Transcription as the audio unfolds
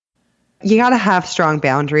you got to have strong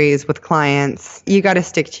boundaries with clients. You got to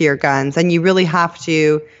stick to your guns, and you really have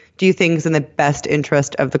to do things in the best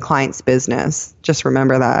interest of the client's business. Just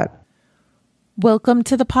remember that. Welcome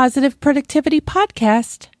to the Positive Productivity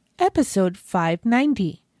Podcast, episode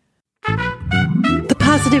 590. The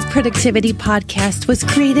Positive Productivity Podcast was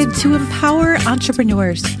created to empower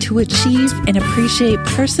entrepreneurs to achieve and appreciate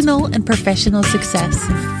personal and professional success.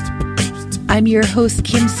 I'm your host,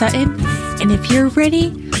 Kim Sutton, and if you're ready,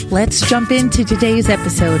 let's jump into today's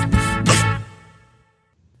episode.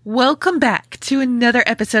 Welcome back to another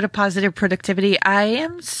episode of Positive Productivity. I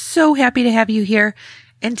am so happy to have you here.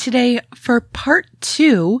 And today for part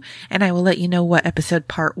 2, and I will let you know what episode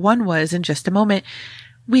part 1 was in just a moment,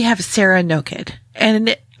 we have Sarah Noked.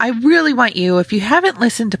 And I really want you, if you haven't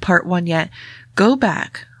listened to part 1 yet, go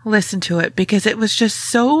back, listen to it, because it was just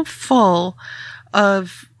so full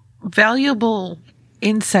of valuable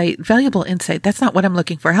insight. That's not what I'm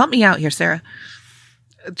looking for. Help me out here, Sarah.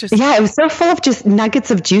 Yeah, it was so full of just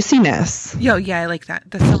nuggets of juiciness. Yeah, I like that.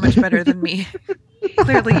 That's so much better than me.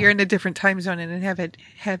 Clearly, you're in a different time zone and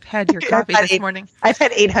have had your coffee this morning. I've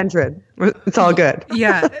had 800. It's all good.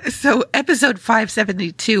 Yeah. So episode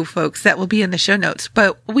 572, folks, that will be in the show notes.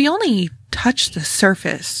 But we only touched the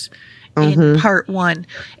surface in part 1.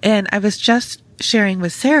 And I was just sharing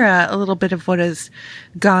with Sarah a little bit of what has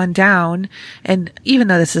gone down. And even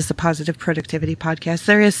though this is the Positive Productivity Podcast,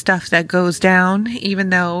 there is stuff that goes down, even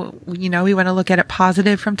though, we want to look at it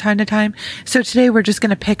positive from time to time. So today we're just going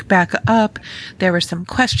to pick back up. There were some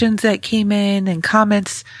questions that came in and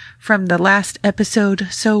comments from the last episode.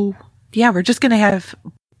 So yeah, we're just going to have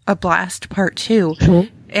a blast part 2.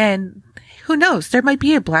 And who knows, there might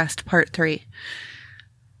be a blast part 3.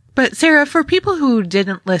 But Sarah, for people who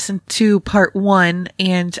didn't listen to part 1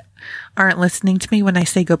 and aren't listening to me when I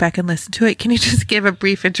say go back and listen to it, can you just give a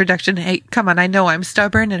brief introduction? Hey, come on, I know I'm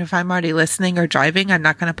stubborn, and if I'm already listening or driving, I'm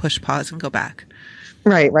not going to push pause and go back.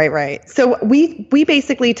 Right. So we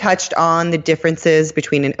basically touched on the differences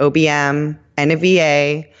between an OBM and a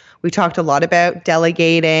VA. We talked a lot about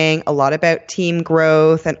delegating, a lot about team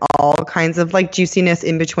growth, and all kinds of like juiciness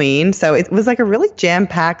in between. So it was like a really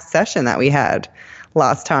jam-packed session that we had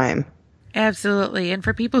last time. Absolutely. And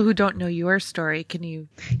for people who don't know your story, can you?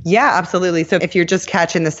 Yeah, absolutely. So if you're just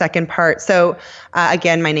catching the second part. So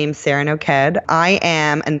again, my name's Sarah Noked. I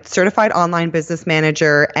am a certified online business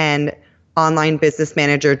manager and online business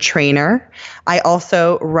manager trainer. I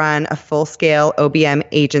also run a full-scale OBM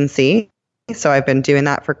agency. So I've been doing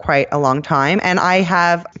that for quite a long time. And I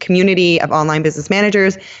have a community of online business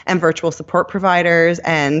managers and virtual support providers,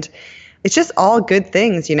 and it's just all good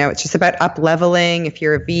things. It's just about up leveling. If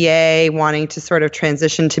you're a VA wanting to sort of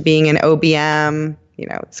transition to being an OBM,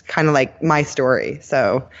 it's kind of like my story.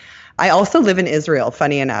 So I also live in Israel,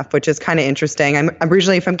 funny enough, which is kind of interesting. I'm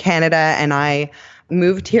originally from Canada, and I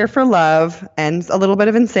moved here for love and a little bit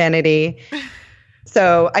of insanity.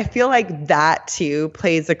 So I feel like that too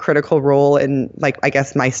plays a critical role in, like, I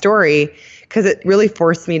guess, my story, because it really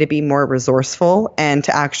forced me to be more resourceful and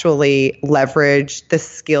to actually leverage the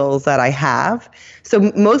skills that I have.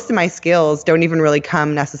 So most of my skills don't even really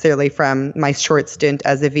come necessarily from my short stint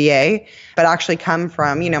as a VA, but actually come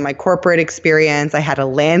from, my corporate experience. I had a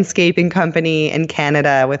landscaping company in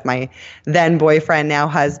Canada with my then boyfriend, now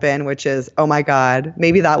husband, which is, oh my God,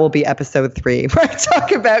 maybe that will be episode 3, where I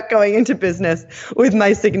talk about going into business with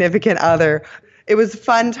my significant other. It was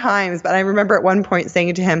fun times, but I remember at one point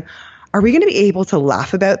saying to him, are we going to be able to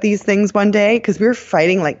laugh about these things one day? Because we were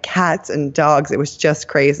fighting like cats and dogs. It was just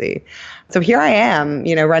crazy. So here I am,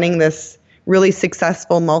 running this really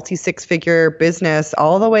successful multi-six-figure business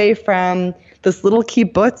all the way from this little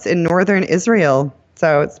kibbutz in northern Israel.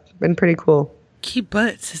 So it's been pretty cool.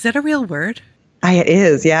 Kibbutz, is that a real word? It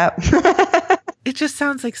is, yeah. It just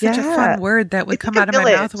sounds like such a fun word that would come out of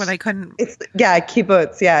my mouth when I couldn't.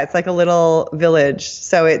 Kibbutz. Yeah, it's like a little village.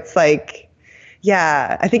 So it's like,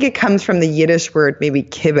 yeah, I think it comes from the Yiddish word, maybe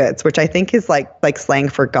kibbutz, which I think is like slang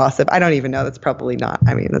for gossip. I don't even know. That's probably not.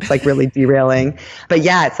 I mean, that's like really derailing. But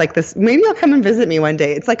yeah, it's like this. Maybe you'll come and visit me one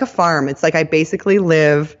day. It's like a farm. It's like I basically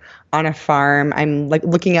live on a farm. I'm like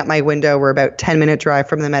looking at my window. We're about 10-minute drive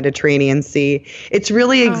from the Mediterranean Sea. It's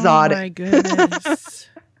really exotic. Oh my goodness.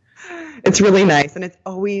 It's really nice. And it's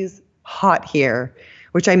always hot here,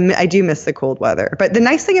 which I do miss the cold weather. But the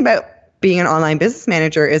nice thing about being an online business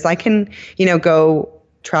manager is I can, go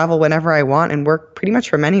travel whenever I want and work pretty much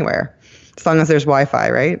from anywhere, as long as there's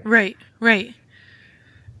Wi-Fi, right? Right.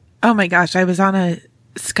 Oh my gosh. I was on a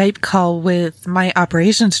Skype call with my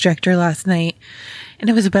operations director last night, and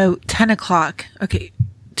it was about 10 o'clock. Okay.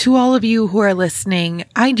 To all of you who are listening,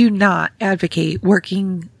 I do not advocate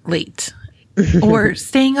working late. or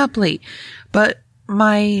staying up late. But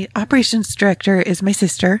my operations director is my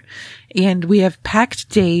sister, and we have packed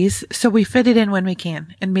days, so we fit it in when we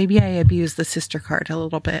can. And maybe I abuse the sister card a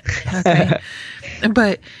little bit. Okay.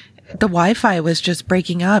 But the Wi-Fi was just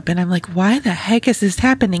breaking up, and I'm like, why the heck is this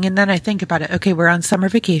happening? And then I think about it. Okay, we're on summer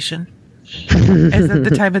vacation as at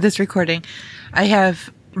the time of this recording. I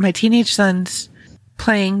have my teenage sons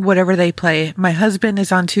playing whatever they play. My husband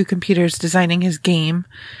is on 2 computers designing his game.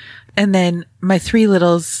 And then my 3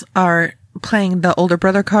 littles are playing the older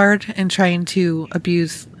brother card and trying to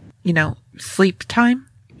abuse, sleep time.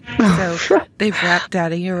 So they've wrapped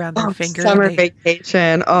daddy around their finger. Summer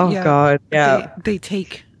vacation. Oh, yeah, God. Yeah. They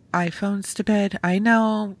take iPhones to bed. I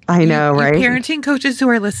know, right? You parenting coaches who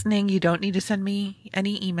are listening, you don't need to send me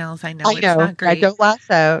any emails. I know. It's not great. Don't lash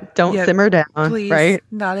out. Don't simmer down. Please, right?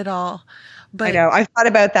 Not at all. But I know. I've thought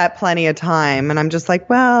about that plenty of time, and I'm just like,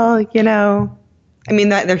 well, I mean,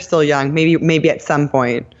 that they're still young. Maybe at some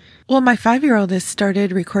point. Well, my 5-year-old has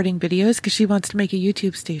started recording videos because she wants to make a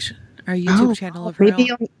YouTube station or a YouTube channel of her own.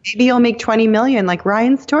 Maybe you'll make 20 million like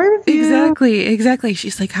Ryan's Toy Review. Exactly.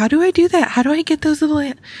 She's like, how do I do that? How do I get those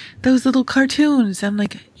little cartoons? I'm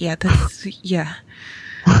like, yeah.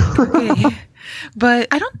 Okay. But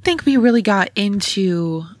I don't think we really got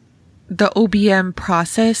into the OBM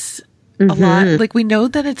process a lot. Like, we know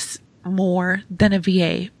that it's more than a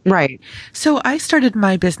VA. Right. So I started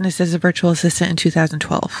my business as a virtual assistant in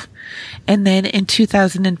 2012. And then in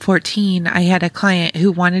 2014, I had a client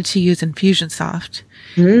who wanted to use Infusionsoft.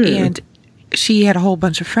 And she had a whole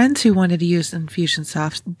bunch of friends who wanted to use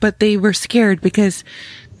Infusionsoft, but they were scared because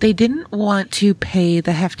they didn't want to pay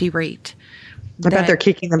the hefty rate. I bet they're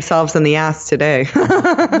kicking themselves in the ass today.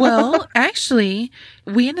 Well, actually,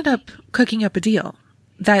 we ended up cooking up a deal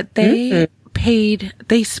that they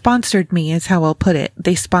they sponsored me, is how I'll put it.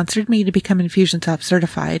 They sponsored me to become Infusionsoft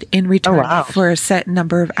certified in return for a set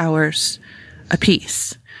number of hours a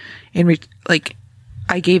piece.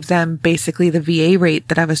 I gave them basically the VA rate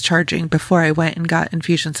that I was charging before I went and got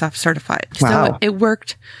Infusionsoft certified. Wow. So it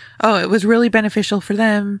worked. Oh, it was really beneficial for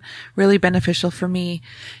them, really beneficial for me.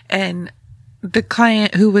 And the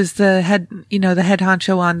client who was the head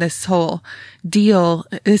honcho on this whole deal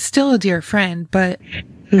is still a dear friend, but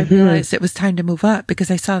I realized it was time to move up because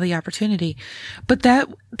I saw the opportunity. But that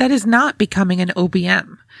is not becoming an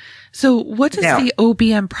OBM. So what does the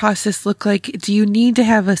OBM process look like? Do you need to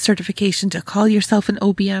have a certification to call yourself an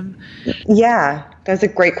OBM? Yeah, that's a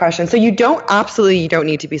great question. So you don't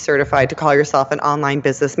need to be certified to call yourself an online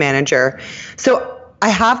business manager. So I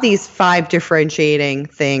have these 5 differentiating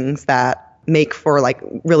things that make for like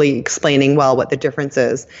really explaining well what the difference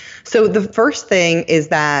is. So the first thing is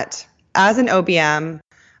that as an OBM,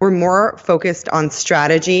 we're more focused on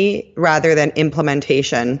strategy rather than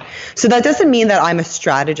implementation. So that doesn't mean that I'm a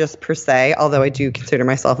strategist per se, although I do consider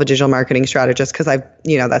myself a digital marketing strategist because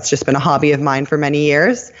that's just been a hobby of mine for many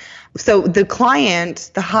years. So the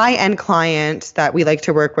high-end client that we like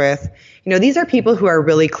to work with, these are people who are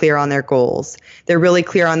really clear on their goals. They're really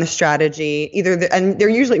clear on the strategy. And they're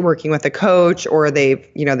usually working with a coach, or they've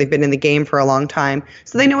been in the game for a long time,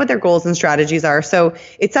 so they know what their goals and strategies are. So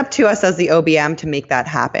it's up to us as the OBM to make that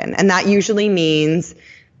happen, and that usually means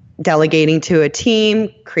delegating to a team,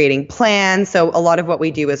 creating plans. So a lot of what we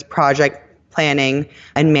do is project planning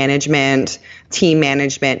and management, team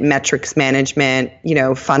management, metrics management,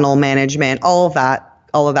 funnel management, all of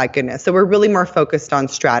that goodness. So we're really more focused on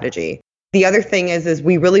strategy. The other thing is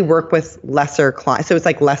we really work with lesser clients. So it's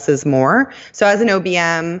like less is more. So as an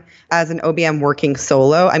OBM working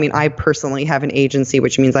solo, I mean, I personally have an agency,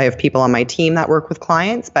 which means I have people on my team that work with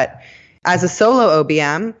clients. But as a solo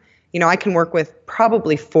OBM, I can work with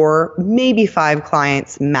probably 4, maybe 5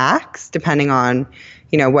 clients max, depending on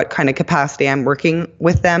what kind of capacity I'm working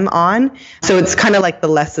with them on. So it's kind of like the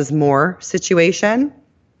less is more situation.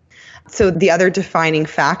 So the other defining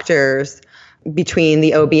factors between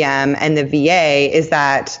the OBM and the VA is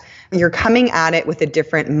that you're coming at it with a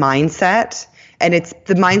different mindset, and it's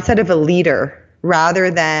the mindset of a leader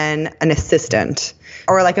rather than an assistant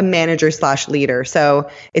or like a manager/leader. So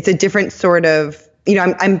it's a different sort of,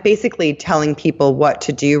 I'm basically telling people what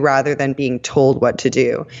to do rather than being told what to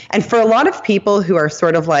do. And for a lot of people who are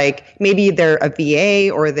sort of like, maybe they're a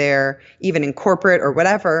VA or they're even in corporate or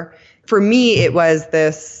whatever, for me, it was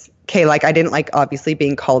this, I didn't like obviously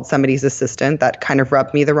being called somebody's assistant. That kind of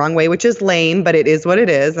rubbed me the wrong way, which is lame, but it is what it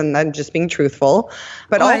is. And I'm just being truthful.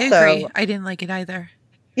 But also, I agree. I didn't like it either.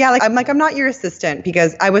 Yeah, I'm not your assistant,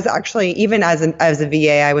 because I was actually, even as a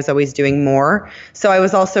VA, I was always doing more. So I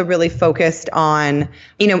was also really focused on,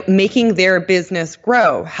 making their business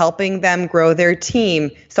grow, helping them grow their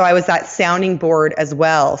team. So I was that sounding board as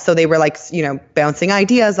well. So they were like, bouncing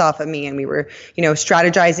ideas off of me, and we were,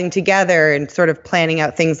 strategizing together and sort of planning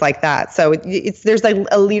out things like that. So there's like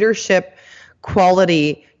a leadership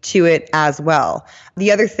quality to it as well. The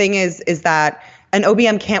other thing is that an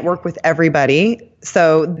OBM can't work with everybody.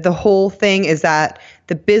 So the whole thing is that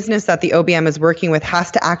the business that the OBM is working with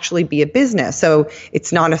has to actually be a business. So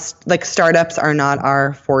it's not like startups are not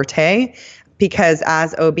our forte, because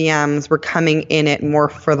as OBMs, we're coming in it more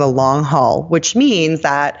for the long haul, which means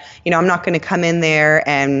that, I'm not going to come in there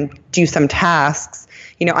and do some tasks.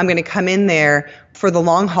 I'm going to come in there for the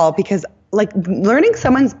long haul, because like learning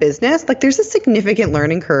someone's business, like there's a significant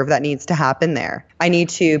learning curve that needs to happen there. I need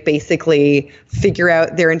to basically figure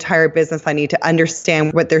out their entire business. I need to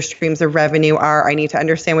understand what their streams of revenue are. I need to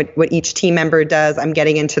understand what each team member does. I'm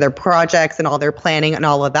getting into their projects and all their planning and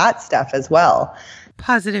all of that stuff as well.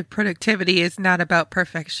 Positive productivity is not about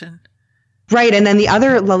perfection. Right. And then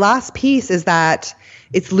the last piece is that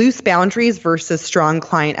it's loose boundaries versus strong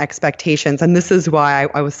client expectations. And this is why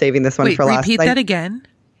I was saving this one for last. Repeat that again.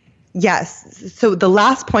 Yes. So the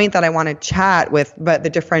last point that I want to chat with, but the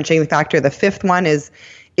differentiating factor, the fifth one is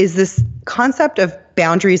this concept of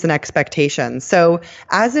boundaries and expectations. So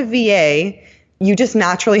as a VA, you just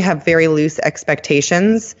naturally have very loose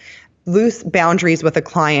expectations, loose boundaries with a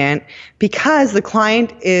client, because the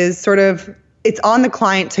client is it's on the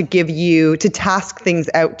client to task things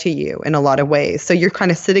out to you in a lot of ways. So you're kind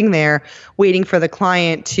of sitting there waiting for the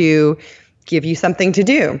client to give you something to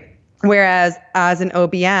do. Whereas as an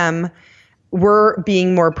OBM, we're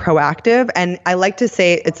being more proactive. And I like to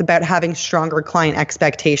say it's about having stronger client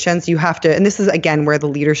expectations. You have to, and this is again where the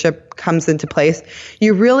leadership comes into place.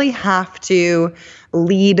 You really have to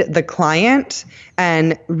lead the client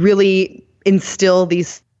and really instill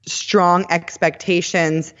these strong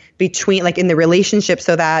expectations between, like in the relationship,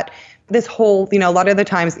 so that this whole, a lot of the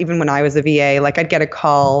times, even when I was a VA, like I'd get a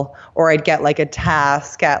call or I'd get like a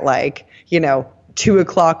task at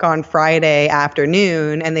 2:00 on Friday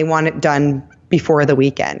afternoon, and they want it done before the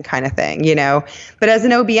weekend kind of thing, But as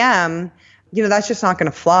an OBM, that's just not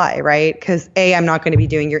going to fly, right? Because I'm not going to be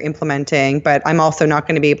doing your implementing, but I'm also not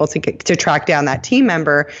going to be able to track down that team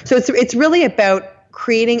member. So it's really about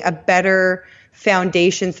creating a better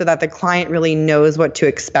foundation so that the client really knows what to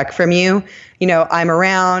expect from you. I'm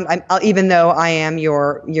around, even though I am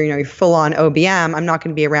your full-on OBM, I'm not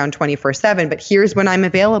going to be around 24/7, but here's when I'm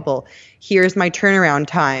available. Here's my turnaround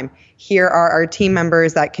time. Here are our team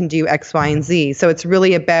members that can do X, Y, and Z. So it's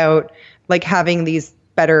really about like having these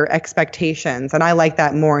better expectations. And I like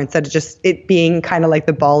that more, instead of just it being kind of like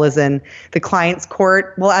the ball is in the client's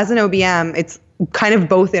court. Well, as an OBM, it's kind of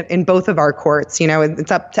both in both of our courts.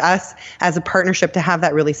 It's up to us as a partnership to have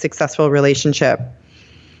that really successful relationship.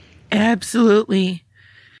 Absolutely.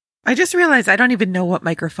 I just realized I don't even know what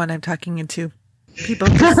microphone I'm talking into. People,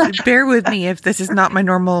 just bear with me if this is not my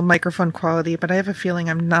normal microphone quality, but I have a feeling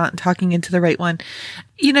I'm not talking into the right one.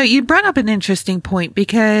 You brought up an interesting point,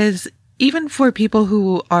 because even for people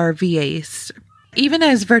who are VAs, even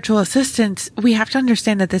as virtual assistants, we have to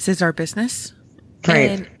understand that this is our business. Right.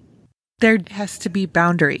 And there has to be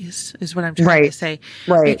boundaries, is what I'm trying to say.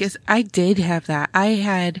 Right. Because I did have that. I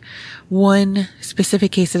had one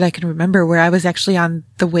specific case that I can remember where I was actually on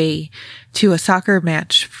the way to a soccer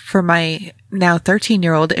match for my now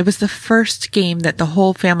 13-year-old. It was the first game that the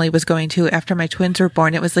whole family was going to after my twins were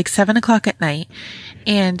born. It was like 7:00 at night.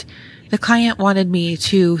 And the client wanted me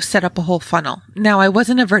to set up a whole funnel. Now, I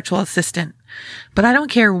wasn't a virtual assistant, but I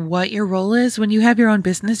don't care what your role is. When you have your own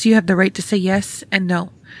business, you have the right to say yes and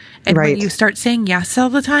no. And when you start saying yes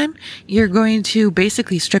all the time, you're going to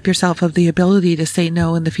basically strip yourself of the ability to say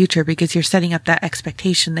no in the future, because you're setting up that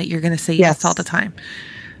expectation that you're going to say yes all the time.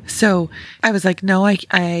 So I was like, no,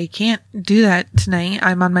 I can't do that tonight.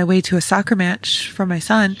 I'm on my way to a soccer match for my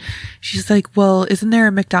son. She's like, well, isn't there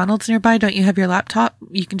a McDonald's nearby? Don't you have your laptop?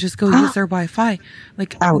 You can just go use their Wi-Fi.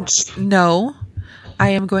 Like, ouch. No, I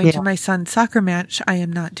am going to my son's soccer match. I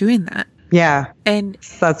am not doing that. Yeah. And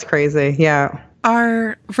that's crazy. Yeah.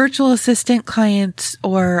 Our virtual assistant clients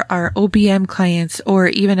or our OBM clients, or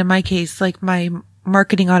even in my case, like my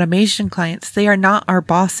marketing automation clients, they are not our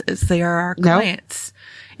bosses. They are our clients.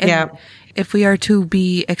 And if we are to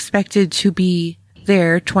be expected to be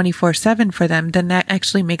there 24/7 for them, then that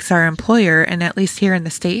actually makes our employer, and at least here in the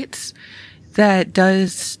States, that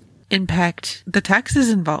does impact the taxes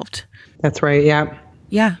involved. That's right. Yeah.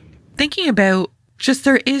 Yeah. Thinking about just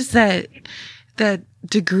there is that that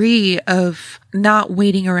degree of not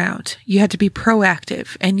waiting around. You have to be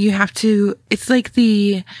proactive, and you have to, it's like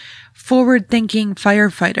the forward thinking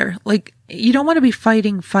firefighter. Like, you don't want to be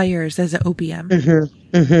fighting fires as an OBM.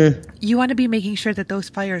 Mm-hmm. Mm-hmm. You want to be making sure that those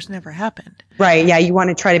fires never happened. Right. Yeah. You want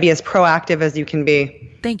to try to be as proactive as you can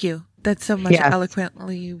be. Thank you. That's so much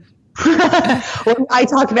eloquently. Well, I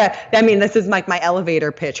talk about, I mean, this is like my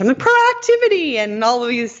elevator pitch. I'm like proactivity and all of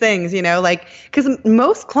these things, you know, like, because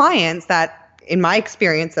most clients that, in my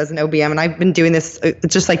experience as an OBM, and I've been doing this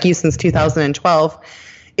just like you since 2012,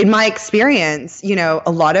 in my experience, you know,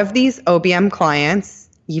 a lot of these OBM clients,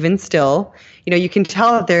 even still, you know, you can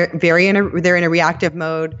tell they're they're in a reactive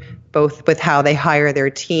mode, both with how they hire their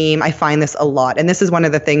team. I find this a lot. And this is one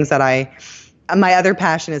of the things that my other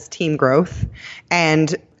passion is team growth.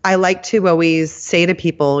 And I like to always say to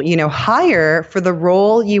people, you know, hire for the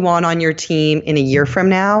role you want on your team in a year from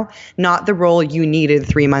now, not the role you needed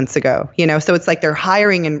 3 months ago. You know, so it's like they're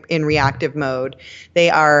hiring in reactive mode. They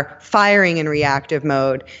are firing in reactive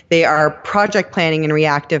mode. They are project planning in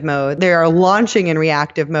reactive mode. They are launching in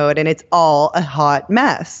reactive mode, and it's all a hot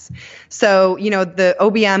mess. So, you know, the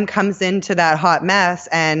OBM comes into that hot mess,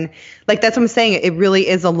 and like, that's what I'm saying. It really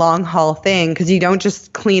is a long haul thing, because you don't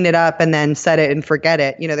just clean it up and then set it and forget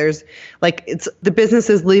it. You know, there's like, it's the business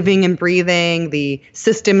is living and breathing. The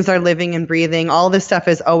systems are living and breathing. All this stuff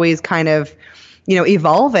is always kind of, you know,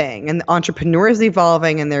 evolving, and the entrepreneurs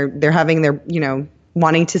evolving, and they're having their, you know,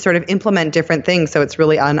 wanting to sort of implement different things. So it's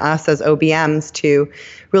really on us as OBMs to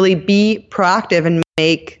really be proactive and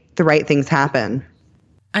make the right things happen.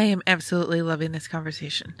 I am absolutely loving this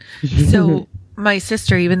conversation. So my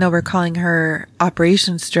sister, even though we're calling her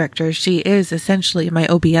operations director, she is essentially my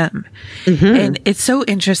OBM. Mm-hmm. And it's so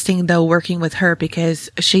interesting, though, working with her, because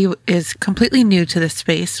she is completely new to this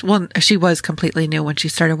space. Well, she was completely new when she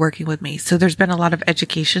started working with me. So there's been a lot of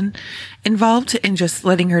education involved in just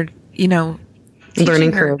letting her, you know,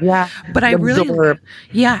 learning curve. Yeah. But I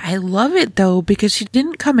love it though, because she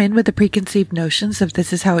didn't come in with the preconceived notions of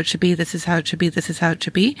this is how it should be, this is how it should be, this is how it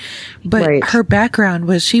should be. But her background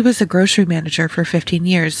was, she was a grocery manager for 15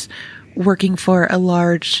 years working for a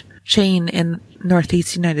large chain in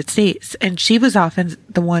Northeast United States. And she was often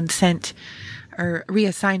the one sent or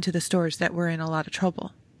reassigned to the stores that were in a lot of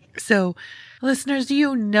trouble. So listeners,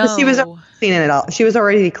 you know, she was cleaning it all. She was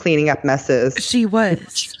already cleaning up messes. She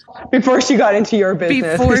was. Before she got into your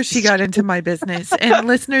business. Before she got into my business. And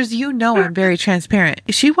listeners, you know, I'm very transparent.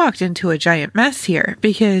 She walked into a giant mess here,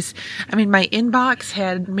 because, I mean, my inbox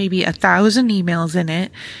had maybe 1,000 emails in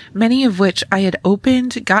it, many of which I had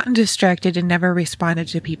opened, gotten distracted, and never responded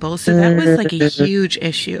to people. So that was like a huge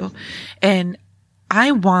issue. And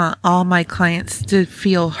I want all my clients to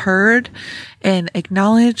feel heard and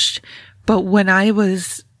acknowledged. But when I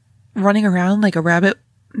was running around like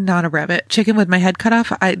chicken with my head cut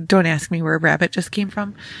off, don't ask me where a rabbit just came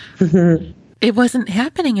from. Mm-hmm. It wasn't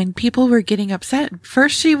happening, and people were getting upset.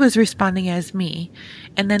 First, she was responding as me,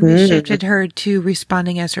 and then we shifted her to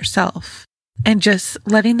responding as herself, and just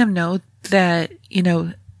letting them know that, you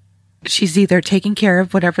know, she's either taking care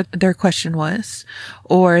of whatever their question was,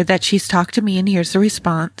 or that she's talked to me and here's the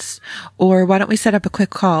response, or why don't we set up a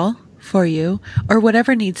quick call for you, or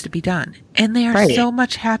whatever needs to be done. And they are so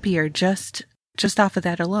much happier just off of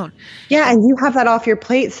that alone. Yeah. And you have that off your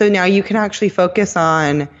plate. So now you can actually focus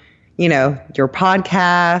on, you know, your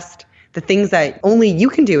podcast, the things that only you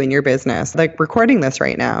can do in your business, like recording this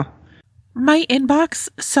right now. My inbox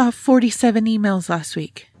saw 47 emails last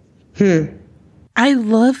week. I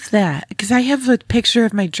love that, because I have a picture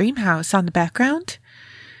of my dream house on the background,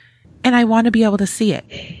 and I want to be able to see it.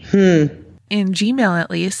 In Gmail,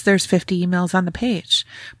 at least, there's 50 emails on the page.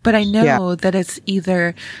 But I know that it's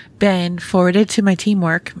either been forwarded to my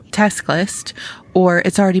teamwork task list, or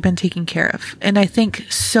it's already been taken care of. And I think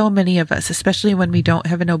so many of us, especially when we don't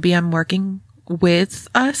have an OBM working with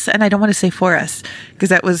us, and I don't want to say for us, because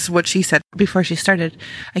that was what she said before she started.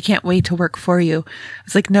 I can't wait to work for you.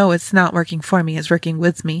 It's like, no, it's not working for me. It's working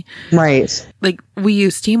with me. Right. Like, we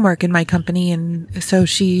use teamwork in my company, and so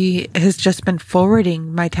she has just been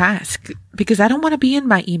forwarding my task, because I don't want to be in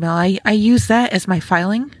my email. I use that as my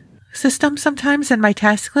filing system sometimes in my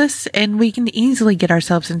task list, and we can easily get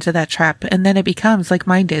ourselves into that trap. And then it becomes like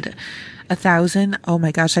mine did. 1,000. Oh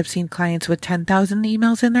my gosh, I've seen clients with 10,000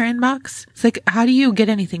 emails in their inbox. It's like, how do you get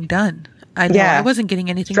anything done? I know I wasn't getting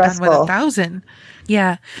anything done with 1,000.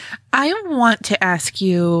 Yeah. I want to ask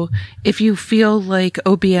you if you feel like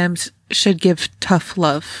OBMs should give tough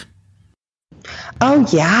love. Oh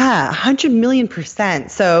yeah, 100,000,000%.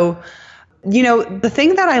 So, you know, the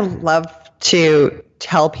thing that I love to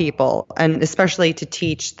tell people, and especially to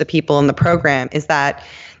teach the people in the program, is that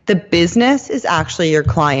the business is actually your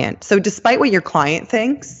client. So despite what your client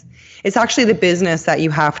thinks, it's actually the business that you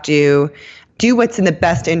have to do what's in the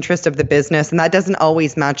best interest of the business. And that doesn't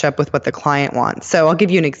always match up with what the client wants. So I'll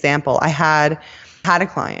give you an example. I had a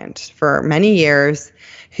client for many years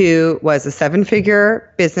who was a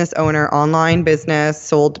 7-figure business owner, online business,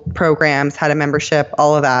 sold programs, had a membership,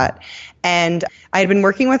 all of that. And I had been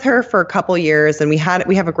working with her for a couple years, and we have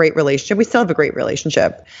a great relationship. We still have a great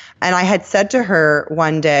relationship. And I had said to her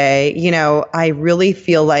one day, I really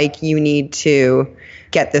feel like you need to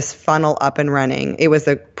get this funnel up and running. It was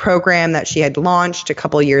a program that she had launched a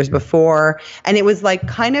couple years before. And it was like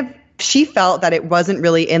she felt that it wasn't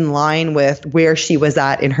really in line with where she was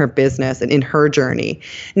at in her business and in her journey.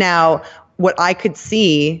 Now, what I could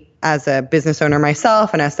see as a business owner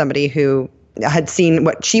myself and as somebody who had seen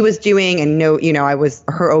what she was doing and I was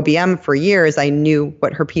her OBM for years, I knew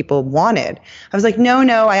what her people wanted. I was like, no,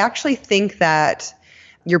 I actually think that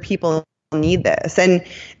your people need this.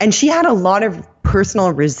 And she had a lot of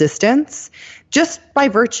personal resistance just by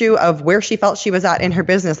virtue of where she felt she was at in her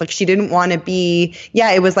business. Like she didn't want to be,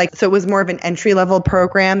 it was more of an entry level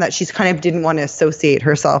program that she's kind of didn't want to associate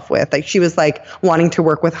herself with. Like she was like wanting to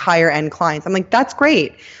work with higher end clients. I'm like, that's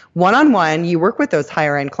great. One-on-one, you work with those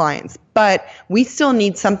higher end clients, but we still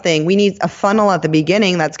need something. We need a funnel at the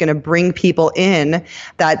beginning that's going to bring people in,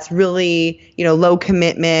 that's really, low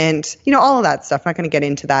commitment, all of that stuff. I'm not going to get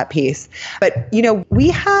into that piece. But,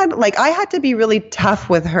 I had to be really tough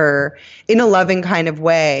with her in a loving kind of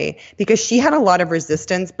way because she had a lot of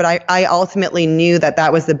resistance, but I ultimately knew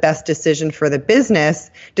that was the best decision for the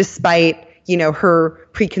business, despite her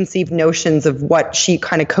preconceived notions of what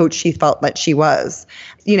kind of coach she felt that she was.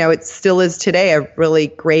 It still is today a really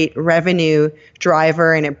great revenue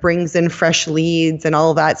driver, and it brings in fresh leads and all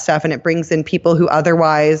of that stuff. And it brings in people who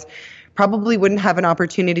otherwise probably wouldn't have an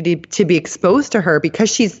opportunity to be exposed to her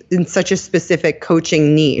because she's in such a specific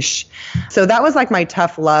coaching niche. So that was like my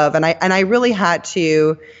tough love. And I really had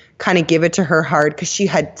to kind of give it to her hard because she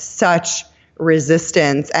had such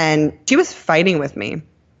resistance and she was fighting with me.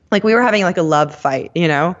 Like we were having like a love fight,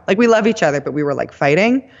 like we love each other, but we were like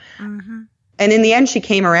fighting. Mm-hmm. And in the end, she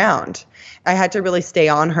came around. I had to really stay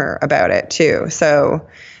on her about it too. So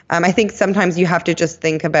I think sometimes you have to just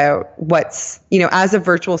think about what's, as a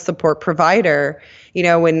virtual support provider,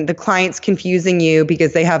 when the client's confusing you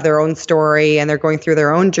because they have their own story and they're going through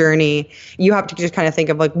their own journey, you have to just kind of think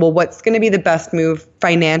of like, well, what's going to be the best move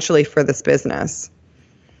financially for this business?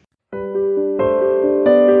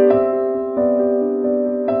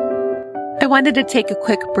 I wanted to take a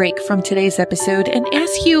quick break from today's episode and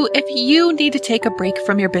ask you if you need to take a break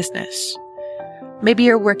from your business. Maybe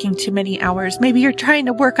you're working too many hours. Maybe you're trying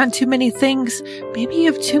to work on too many things. Maybe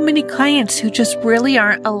you have too many clients who just really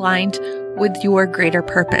aren't aligned with your greater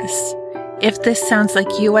purpose. If this sounds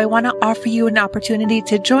like you, I want to offer you an opportunity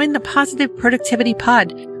to join the Positive Productivity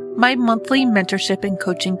Pod, my monthly mentorship and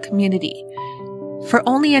coaching community. For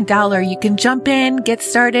only $1, you can jump in, get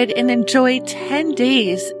started, and enjoy 10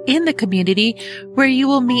 days in the community where you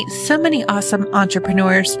will meet so many awesome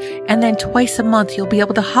entrepreneurs. And then twice a month, you'll be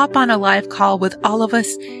able to hop on a live call with all of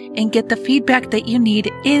us and get the feedback that you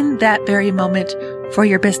need in that very moment for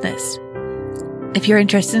your business. If you're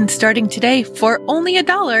interested in starting today for only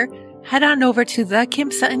 $1, head on over to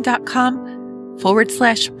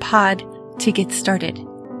thekimsutton.com/pod to get started.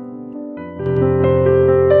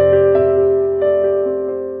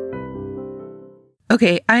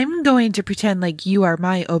 Okay, I'm going to pretend like you are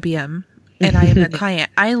my OBM and I am the client.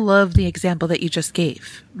 I love the example that you just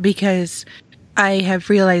gave because I have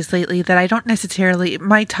realized lately that I don't necessarily,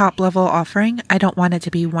 my top level offering, I don't want it to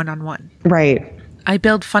be one-on-one. Right. I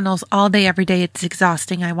build funnels all day, every day. It's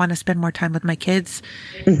exhausting. I want to spend more time with my kids.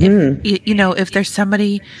 Mm-hmm. If there's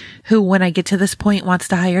somebody who, when I get to this point, wants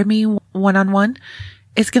to hire me one-on-one,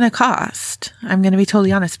 it's going to cost. I'm going to be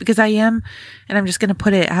totally honest because I am, and I'm just going to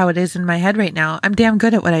put it how it is in my head right now. I'm damn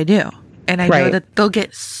good at what I do. And I know that they'll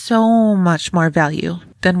get so much more value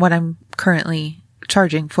than what I'm currently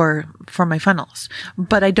charging for my funnels.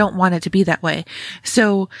 But I don't want it to be that way.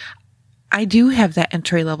 So I do have that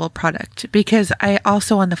entry level product because I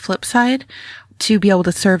also, on the flip side, to be able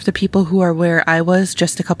to serve the people who are where I was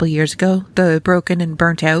just a couple of years ago, the broken and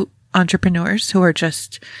burnt out entrepreneurs who are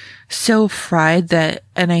just so fried that,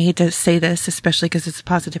 and I hate to say this, especially because it's a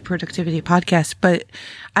positive productivity podcast, but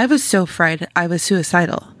I was so fried, I was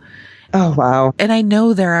suicidal. Oh, wow. And I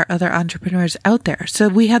know there are other entrepreneurs out there. So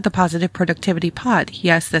we had the Positive Productivity Pod.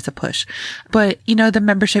 Yes, that's a push. But, the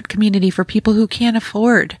membership community for people who can't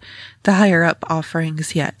afford the higher up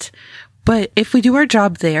offerings yet. But if we do our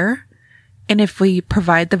job there, And if we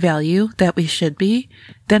provide the value that we should be,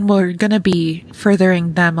 then we're going to be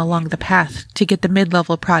furthering them along the path to get the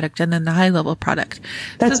mid-level product and then the high-level product.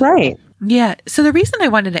 That's right. Yeah. So the reason I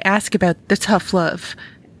wanted to ask about the tough love,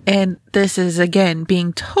 and this is, again,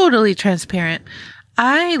 being totally transparent,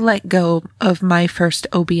 I let go of my first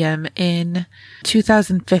OBM in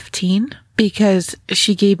 2015 because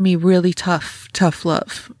she gave me really tough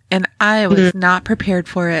love. And I was not prepared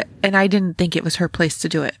for it. And I didn't think it was her place to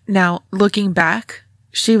do it. Now, looking back,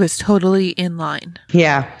 she was totally in line.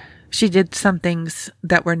 Yeah. She did some things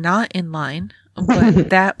that were not in line, but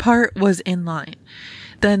that part was in line.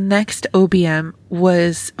 The next OBM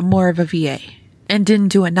was more of a VA and didn't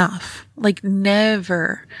do enough. Like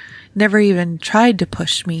never even tried to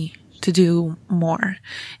push me to do more.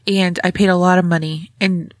 And I paid a lot of money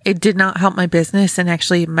and it did not help my business. And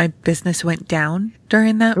actually my business went down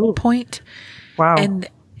during that point. Wow. And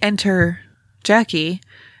enter Jackie,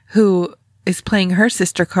 who is playing her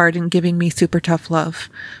sister card and giving me super tough love.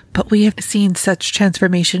 But we have seen such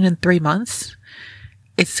transformation in 3 months.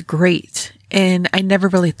 It's great. And I never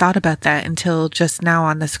really thought about that until just now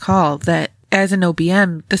on this call, that as an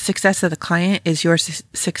OBM, the success of the client is your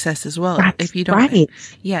success as well. That's if you don't, right.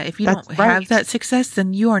 Yeah, if you That's don't right. have that success,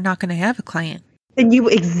 then you are not going to have a client. And you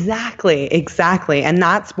exactly. And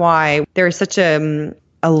that's why there's such a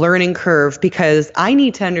learning curve, because I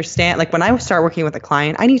need to understand, like when I start working with a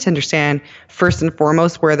client, I need to understand first and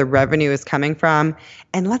foremost where the revenue is coming from.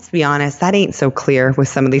 And let's be honest, that ain't so clear with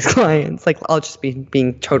some of these clients. Like I'll just be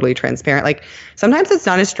being totally transparent. Like sometimes it's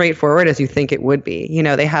not as straightforward as you think it would be. You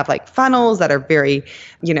know, they have like funnels that are very,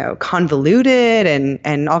 convoluted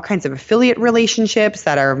and all kinds of affiliate relationships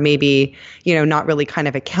that are maybe, not really kind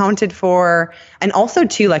of accounted for. And also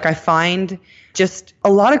too, like I find just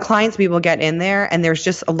a lot of clients we will get in there and there's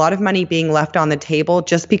just a lot of money being left on the table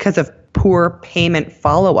just because of poor payment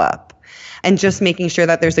follow-up, and just making sure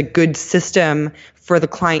that there's a good system for the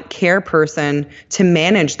client care person to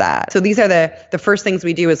manage that. So these are the first things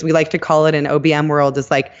we do, is we like to call it in OBM world is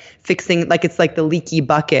like fixing, like it's like the leaky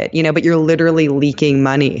bucket, but you're literally leaking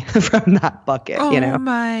money from that bucket, Oh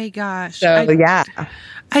my gosh. So yeah.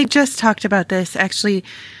 I just talked about this. Actually,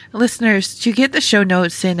 listeners, to get the show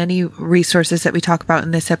notes and any resources that we talk about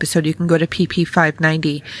in this episode, you can go to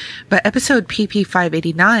PP590. But episode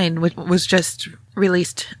PP589, which was just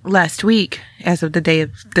released last week, as of the day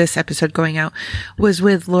of this episode going out, was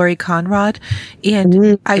with Lori Conrad.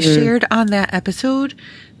 And I shared on that episode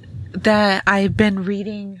that I've been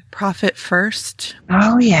reading Profit First.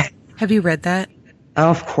 Oh, yeah. Have you read that? Oh,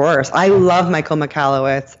 of course. I love Michael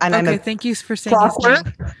Michalowicz. And thank you for saying his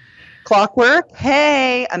name. Clockwork.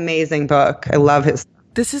 Hey, amazing book. I love his.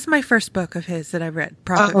 This is my first book of his that I read,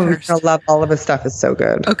 Profit First. I love all of his stuff. Is so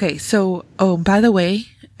good. Okay, so, by the way,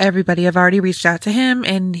 everybody, I've already reached out to him,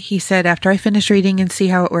 and he said after I finish reading and see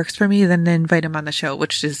how it works for me, then invite him on the show,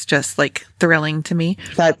 which is just like thrilling to me.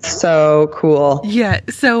 That's so cool. Yeah.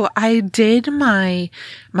 So I did my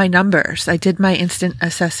numbers. I did my instant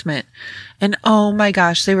assessment, and oh my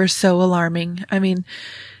gosh, they were so alarming. I mean,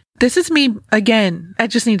 this is me again. I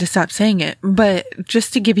just need to stop saying it, but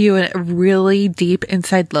just to give you a really deep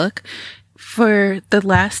inside look, for the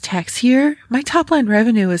last tax year, my top line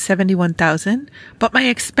revenue was $71,000, but my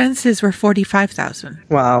expenses were $45,000.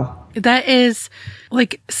 Wow. That is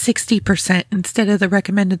like 60% instead of the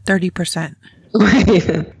recommended 30%.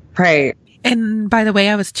 Right. And by the way,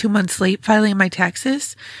 I was 2 months late filing my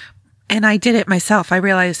taxes, and I did it myself. I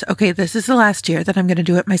realized, okay, this is the last year that I'm going to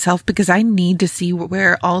do it myself because I need to see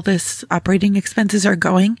where all this operating expenses are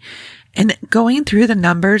going. And going through the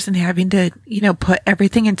numbers and having to, put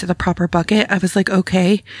everything into the proper bucket, I was like,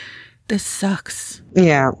 okay, this sucks.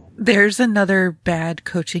 Yeah. There's another bad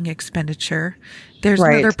coaching expenditure. There's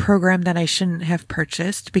another program that I shouldn't have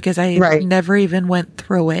purchased because I never even went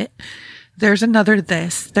through it. There's another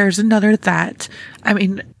this. There's another that. I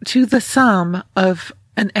mean, to the sum of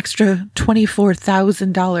an extra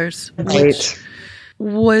 $24,000, which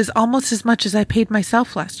was almost as much as I paid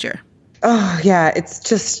myself last year. Oh, yeah. It's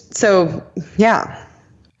just so, yeah.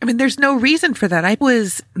 I mean, there's no reason for that. I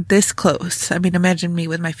was this close. I mean, imagine me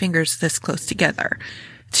with my fingers this close together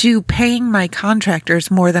to paying my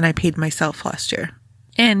contractors more than I paid myself last year.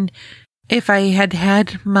 And if I had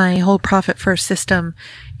had my whole Profit First system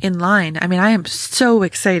in line, I mean, I am so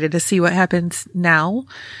excited to see what happens now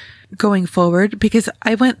going forward, because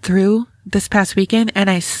I went through this past weekend and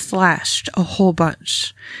I slashed a whole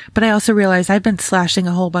bunch. But I also realized I've been slashing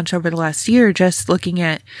a whole bunch over the last year, just looking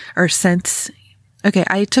at, or since, okay,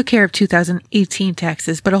 I took care of 2018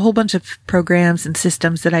 taxes, but a whole bunch of programs and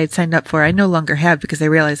systems that I had signed up for, I no longer have because I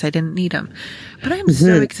realized I didn't need them. But I'm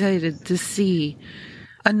so excited to see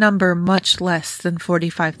a number much less than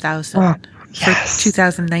 45,000 yes. for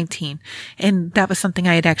 2019. And that was something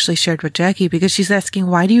I had actually shared with Jackie because she's asking,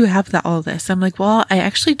 why do you have all this? I'm like, well, I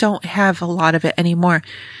actually don't have a lot of it anymore.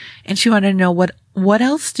 And she wanted to know what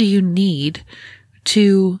else do you need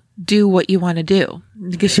to do what you want to do?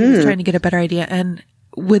 Because she was trying to get a better idea. And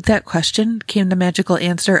with that question came the magical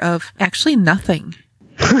answer of actually nothing.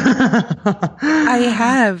 I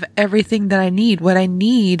have everything that I need. What I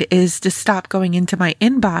need is to stop going into my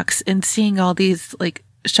inbox and seeing all these like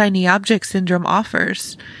shiny object syndrome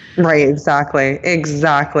offers. Right.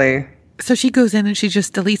 Exactly. So she goes in and she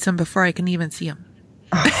just deletes them before I can even see them.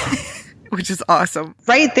 Which is awesome.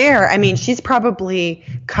 Right there. I mean, she's probably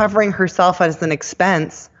covering herself as an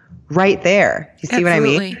expense right there. You see what I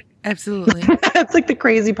mean? Absolutely. That's like the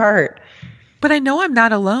crazy part. But I know I'm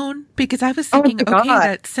not alone because I was thinking,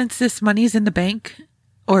 that since this money's in the bank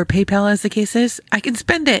or PayPal as the case is, I can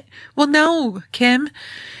spend it. Well, no, Kim,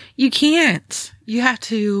 you can't. You have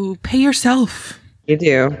to pay yourself. You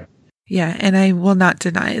do. Yeah. And I will not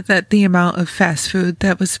deny that the amount of fast food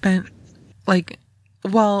that was spent,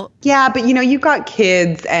 yeah, but you've got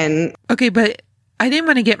kids and. Okay, but I didn't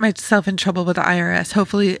want to get myself in trouble with the IRS.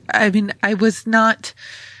 Hopefully, I was not,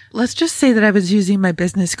 let's just say that I was using my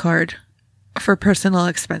business card for personal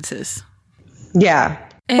expenses. Yeah.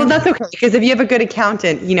 Well, that's okay. Because if you have a good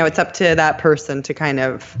accountant, it's up to that person to kind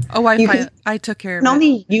of. Oh, I took care of it. You can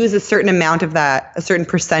only use a certain amount of that, a certain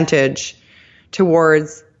percentage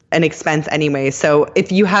towards an expense anyway. So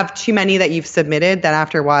if you have too many that you've submitted, then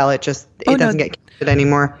after a while it doesn't get counted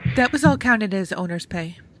anymore. That was all counted as owner's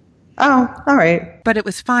pay. Oh, all right. But it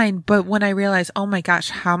was fine. But when I realized, oh my gosh,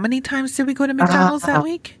 how many times did we go to McDonald's that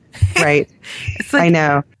week? Right. It's like, I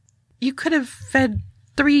know. You could have fed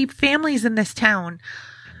 3 families in this town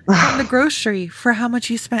from the grocery for how much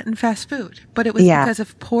you spent in fast food. But it was because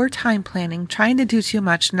of poor time planning, trying to do too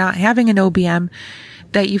much, not having an OBM,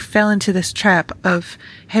 that you fell into this trap of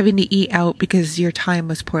having to eat out because your time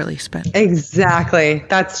was poorly spent. Exactly.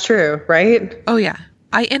 That's true, right? Oh, yeah.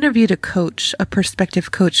 I interviewed a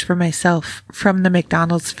prospective coach for myself from the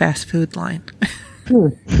McDonald's fast food line.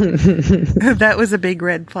 That was a big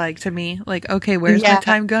red flag to me. Like, okay, where's my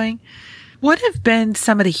time going? What have been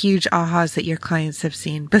some of the huge ahas that your clients have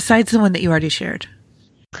seen, besides the one that you already shared?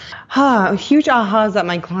 Huge ahas that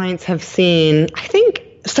my clients have seen. I think,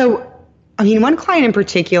 one client in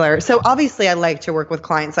particular. So obviously I like to work with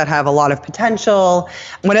clients that have a lot of potential.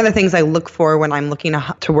 One of the things I look for when I'm looking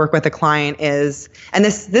to work with a client is, and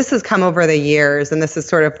this has come over the years, and this is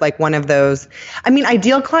sort of like one of those,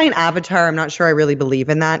 ideal client avatar. I'm not sure I really believe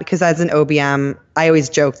in that because as an OBM, I always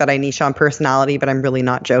joke that I niche on personality, but I'm really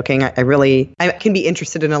not joking. I can be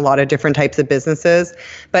interested in a lot of different types of businesses,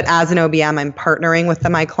 but as an OBM, I'm partnering with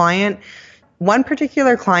my client. One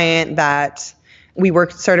particular client that we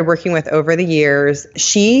started working with over the years,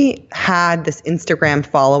 she had this Instagram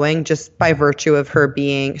following just by virtue of her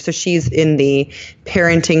so she's in the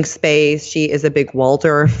parenting space. She is a big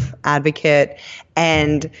Waldorf advocate,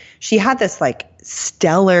 and she had this like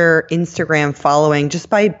stellar Instagram following just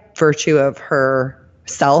by virtue of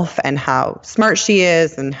herself and how smart she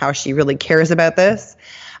is and how she really cares about this.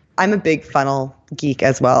 I'm a big funnel geek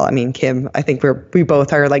as well. Kim, I think we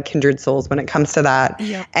both are like kindred souls when it comes to that.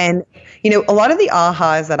 Yep. And, a lot of the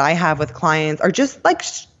ahas that I have with clients are just like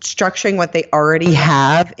structuring what they already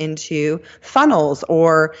have into funnels,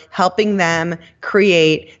 or helping them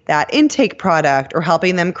create that intake product, or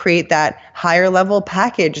helping them create that higher level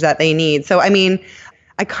package that they need. So,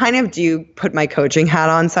 I kind of do put my coaching hat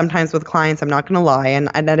on sometimes with clients. I'm not going to lie. And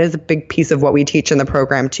that is a big piece of what we teach in the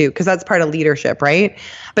program too, because that's part of leadership, right?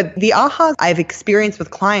 But the ahas I've experienced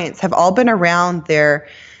with clients have all been around their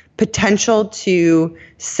potential to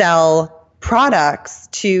sell products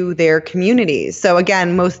to their communities. So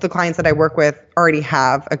again, most of the clients that I work with already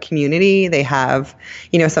have a community. They have,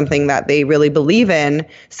 something that they really believe in.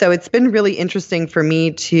 So it's been really interesting for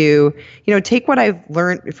me to, take what I've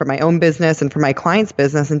learned from my own business and from my clients'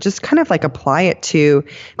 business and just kind of like apply it to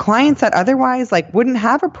clients that otherwise like wouldn't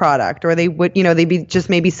have a product, or they would, they'd be just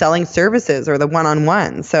maybe selling services or the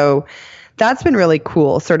one-on-one. So that's been really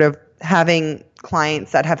cool, sort of having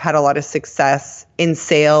clients that have had a lot of success in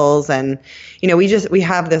sales. And, we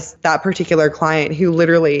have that particular client who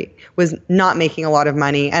literally was not making a lot of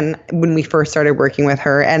money. And when we first started working with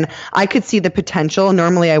her, and I could see the potential.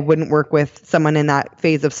 Normally I wouldn't work with someone in that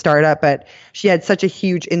phase of startup, but she had such a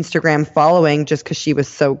huge Instagram following just because she was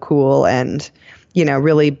so cool and,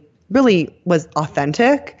 really was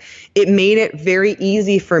authentic. It made it very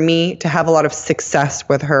easy for me to have a lot of success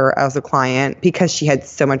with her as a client because she had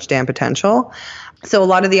so much damn potential. So a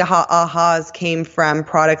lot of the ahas came from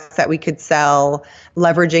products that we could sell,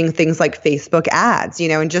 leveraging things like Facebook ads,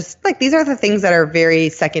 and just like these are the things that are very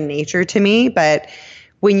second nature to me. But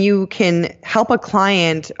when you can help a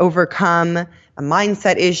client overcome a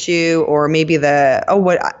mindset issue, or maybe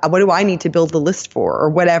what do I need to build the list for, or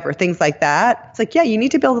whatever, things like that. It's like, yeah, you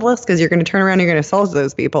need to build a list because you're going to turn around and you're going to sell to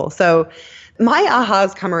those people. So my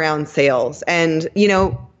ahas come around sales and,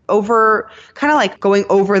 over kind of like going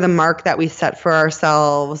over the mark that we set for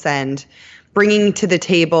ourselves and bringing to the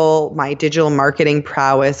table my digital marketing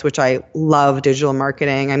prowess, which I love digital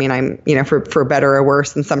marketing. I mean, I'm, for better or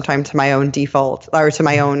worse, and sometimes to my own default or to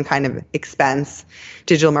my own kind of expense,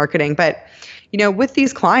 digital marketing. But, with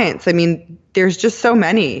these clients, I mean, there's just so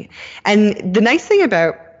many. And the nice thing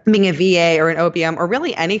about being a VA or an OBM or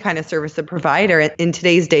really any kind of service provider in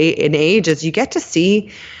today's day and age is you get to see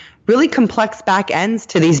really complex back ends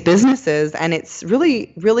to these businesses. And it's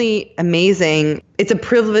really, really amazing. It's a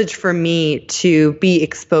privilege for me to be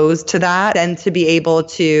exposed to that and to be able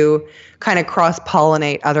to kind of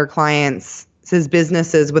cross-pollinate other clients'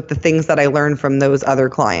 businesses with the things that I learned from those other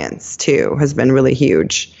clients too has been really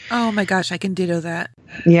huge. Oh my gosh, I can ditto that.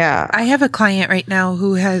 Yeah. I have a client right now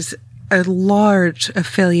who has a large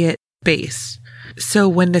affiliate base. So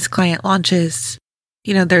when this client launches,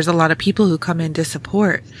 there's a lot of people who come in to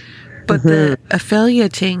support, but the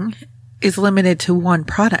affiliating is limited to one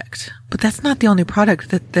product, but that's not the only product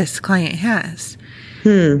that this client has.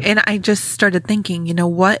 And I just started thinking,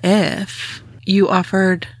 what if you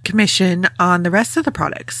offered commission on the rest of the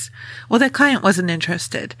products? Well, that client wasn't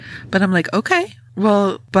interested, but I'm like, okay,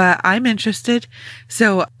 well, but I'm interested.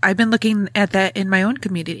 So I've been looking at that in my own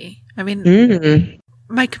community. I mean,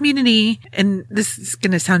 my community, and this is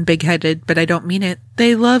going to sound big-headed, but I don't mean it.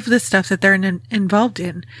 They love the stuff that they're involved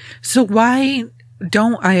in. So why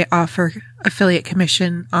don't I offer affiliate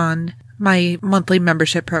commission on my monthly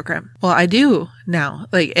membership program? Well, I do now,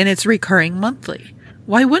 and it's recurring monthly.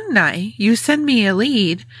 Why wouldn't I? You send me a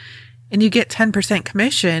lead and you get 10%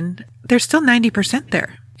 commission. There's still 90%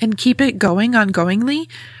 there, and keep it going ongoingly.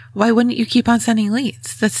 Why wouldn't you keep on sending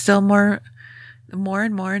leads? That's still more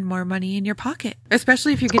and more money in your pocket,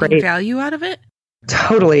 especially if you're getting value out of it.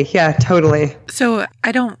 Totally. Yeah, totally. So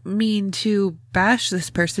I don't mean to bash this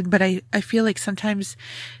person, but I feel like sometimes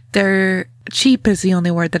they're cheap is the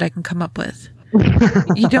only word that I can come up with.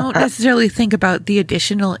 You don't necessarily think about the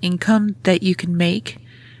additional income that you can make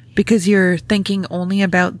because you're thinking only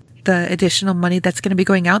about the additional money that's going to be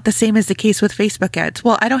going out. The same is the case with Facebook ads.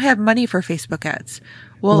 Well, I don't have money for Facebook ads.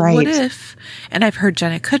 Well, What if, and I've heard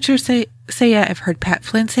Jenna Kutcher say it, I've heard Pat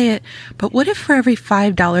Flynn say it, but what if for every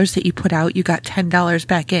 $5 that you put out, you got $10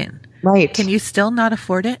 back in? Right. Can you still not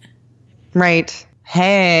afford it? Right.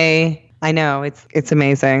 Hey, I know. It's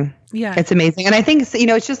amazing. Yeah. It's amazing. And I think,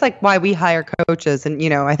 it's just like why we hire coaches. And,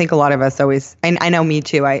 I think a lot of us always, I know me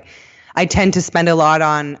too. I tend to spend a lot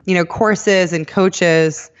on, courses and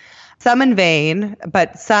coaches, some in vain,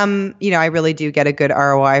 but some, I really do get a good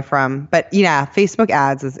ROI from. But yeah, Facebook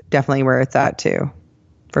ads is definitely where it's at too,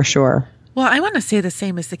 for sure. Well, I want to say the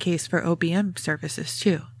same is the case for OBM services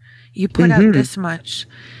too. You put out this much,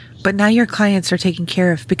 but now your clients are taken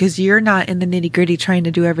care of because you're not in the nitty gritty trying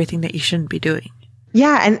to do everything that you shouldn't be doing.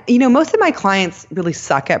 Yeah. And, most of my clients really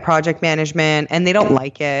suck at project management and they don't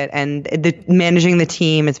like it. And managing the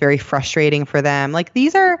team is very frustrating for them. Like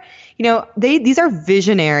these are, these are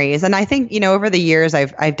visionaries. And I think, over the years,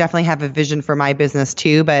 I've definitely have a vision for my business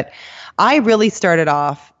too. But I really started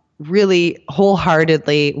off really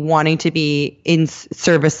wholeheartedly wanting to be in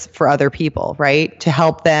service for other people, right? To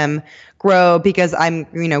help them grow because I'm,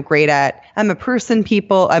 I'm a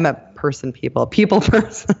people person.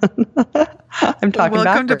 I'm talking Welcome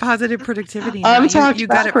backwards. to positive productivity. I'm talking you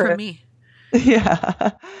got it from me.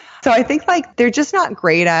 Yeah. So I think they're just not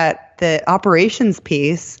great at the operations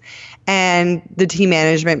piece and the team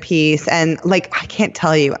management piece. And I can't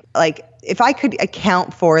tell you, if I could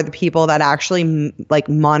account for the people that actually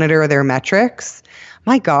monitor their metrics,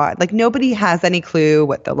 my God, nobody has any clue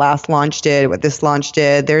what the last launch did, what this launch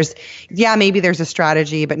did. Maybe there's a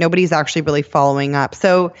strategy, but nobody's actually really following up.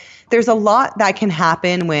 So there's a lot that can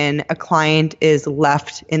happen when a client is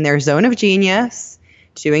left in their zone of genius,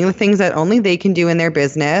 doing the things that only they can do in their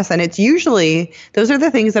business. And it's usually, those are the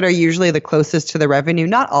things that are usually the closest to the revenue,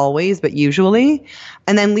 not always, but usually.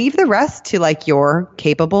 And then leave the rest to your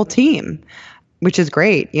capable team, which is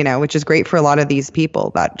great, which is great for a lot of these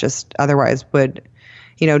people that just otherwise would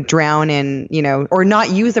drown in, or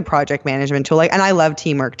not use a project management tool. And I love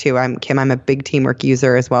teamwork too. I'm a big teamwork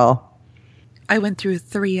user as well. I went through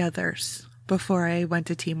 3 others before I went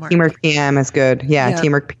to Teamwork. Teamwork PM is good. Yeah,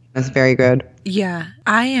 Teamwork PM is very good. Yeah.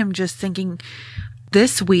 I am just thinking,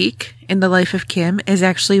 This week in the life of Kim is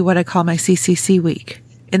actually what I call my CCC week.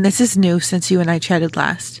 And this is new since you and I chatted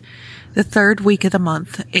last. The third week of the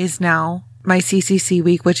month is now my CCC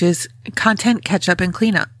week, which is content catch up and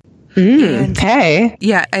cleanup. Okay.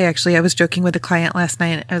 Yeah, I was joking with a client last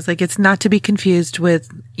night. I was like, it's not to be confused with,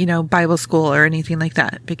 Bible school or anything like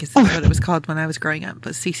that, because that's what it was called when I was growing up.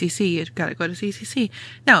 But CCC, you've got to go to CCC.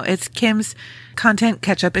 No, it's Kim's content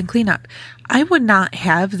catch up and cleanup. I would not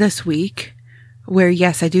have this week where,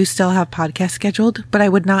 yes, I do still have podcasts scheduled, but I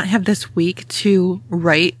would not have this week to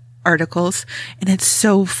write articles. And it's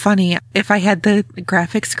so funny. If I had the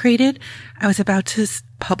graphics created, I was about to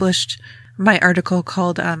publish my article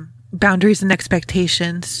called, Boundaries and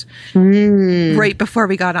Expectations right before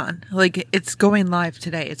we got on. Like, it's going live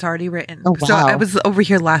today. It's already written. Oh, wow. So I was over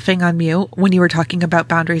here laughing on mute when you were talking about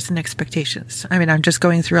boundaries and expectations. I mean, I'm just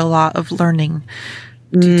going through a lot of learning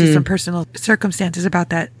due to some personal circumstances about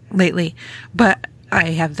that lately. But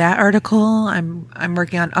I have that article. I'm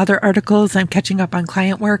working on other articles. I'm catching up on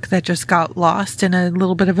client work that just got lost in a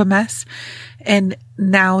little bit of a mess. And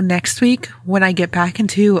now next week, when I get back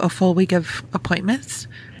into a full week of appointments,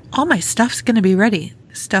 all my stuff's going to be ready.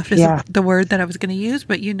 Stuff is the word that I was going to use,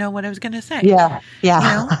 but you know what I was going to say. Yeah.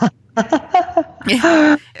 Yeah.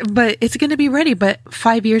 But it's going to be ready. But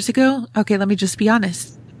 5 years ago, okay, let me just be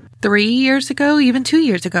honest. 3 years ago, even 2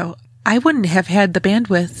 years ago, I wouldn't have had the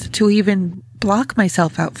bandwidth to even block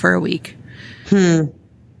myself out for a week.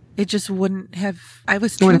 It just wouldn't have. I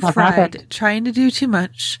was too fried, trying to do too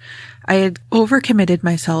much. I had overcommitted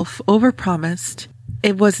myself, overpromised.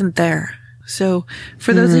 It wasn't there. So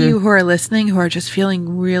for those of you who are listening, who are just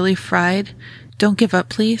feeling really fried, don't give up,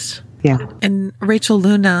 please. Yeah. And Rachel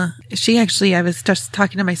Luna, I was just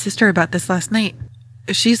talking to my sister about this last night.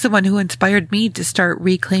 She's the one who inspired me to start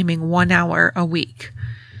reclaiming 1 hour a week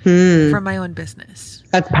for my own business.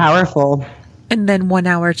 That's powerful. And then 1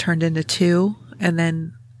 hour turned into 2, and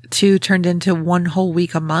then 2 turned into 1 whole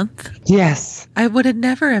week a month. Yes. I would have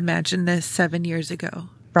never imagined this 7 years ago.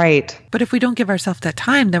 Right. But if we don't give ourselves that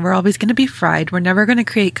time, then we're always going to be fried. We're never going to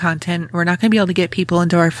create content. We're not going to be able to get people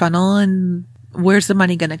into our funnel. And where's the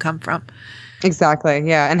money going to come from? Exactly.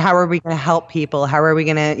 Yeah. And how are we going to help people? How are we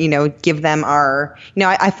going to, give them our,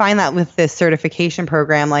 I find that with this certification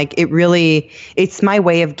program, like it's my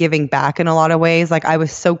way of giving back in a lot of ways. Like, I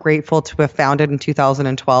was so grateful to have found it in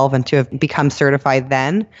 2012 and to have become certified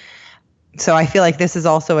then. So I feel like this is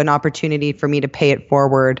also an opportunity for me to pay it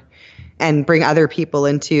forward and bring other people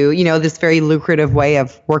into, this very lucrative way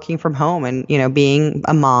of working from home and, being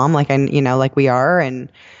a mom like we are, and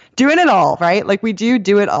doing it all, right? Like, we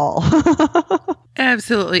do it all.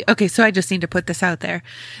 Absolutely. Okay. So I just need to put this out there.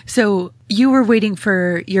 So you were waiting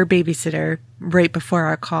for your babysitter right before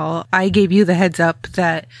our call. I gave you the heads up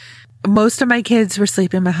that most of my kids were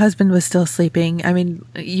sleeping. My husband was still sleeping. I mean,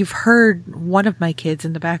 you've heard one of my kids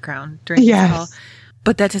in the background during this call,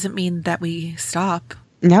 but that doesn't mean that we stop.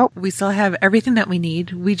 Nope. We still have everything that we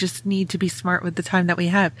need. We just need to be smart with the time that we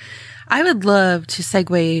have. I would love to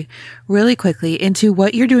segue really quickly into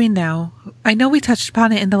what you're doing now. I know we touched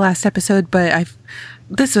upon it in the last episode, but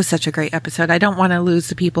this was such a great episode. I don't want to lose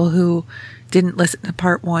the people who didn't listen to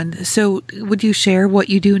part 1. So would you share what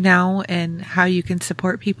you do now and how you can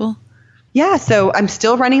support people? Yeah. So I'm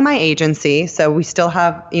still running my agency. So we still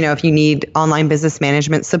have, if you need online business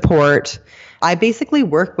management support, I basically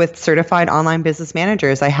work with certified online business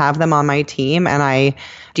managers. I have them on my team and I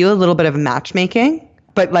do a little bit of matchmaking,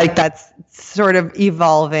 but that's sort of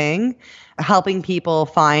evolving, helping people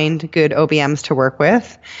find good OBMs to work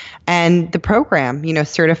with. And the program,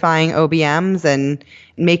 certifying OBMs and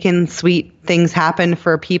making sweet things happen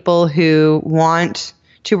for people who want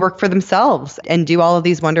to work for themselves and do all of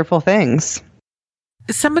these wonderful things.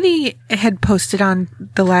 Somebody had posted on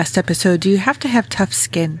the last episode, do you have to have tough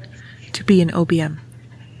skin to be an OBM?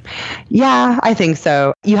 Yeah, I think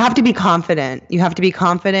so. You have to be confident.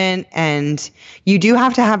 And you do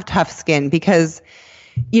have to have tough skin because,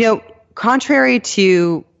 contrary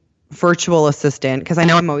to virtual assistant, because I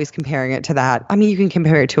know I'm always comparing it to that. I mean, you can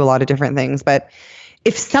compare it to a lot of different things, but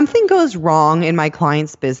if something goes wrong in my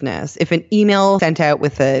client's business, if an email sent out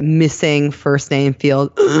with a missing first name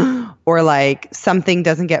field or something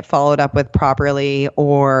doesn't get followed up with properly,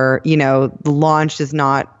 or, the launch is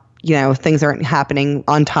not, things aren't happening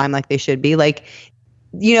on time like they should be,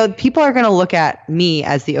 people are going to look at me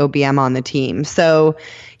as the OBM on the team. So,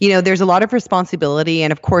 there's a lot of responsibility.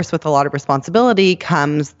 And of course, with a lot of responsibility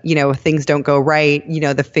comes, if things don't go right,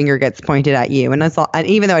 the finger gets pointed at you. And that's all, and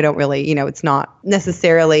even though I don't really, it's not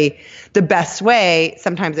necessarily the best way,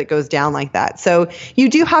 sometimes it goes down like that. So you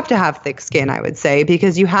do have to have thick skin, I would say,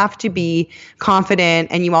 because you have to be confident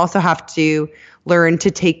and you also have to learn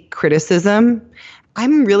to take criticism.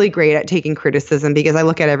 I'm really great at taking criticism because I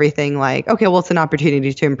look at everything like, okay, well, it's an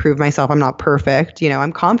opportunity to improve myself. I'm not perfect.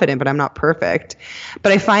 I'm confident, but I'm not perfect.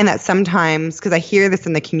 But I find that sometimes, because I hear this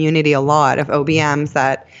in the community a lot of OBMs,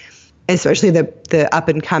 that especially the up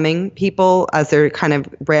and coming people, as they're kind of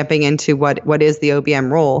ramping into what is the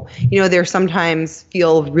OBM role, they're sometimes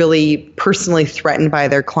feel really personally threatened by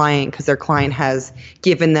their client because their client has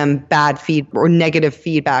given them bad or negative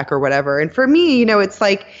feedback or whatever. And for me, it's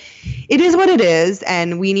like, it is what it is,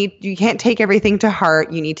 and you can't take everything to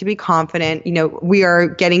heart. You need to be confident. We are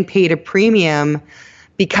getting paid a premium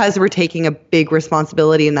because we're taking a big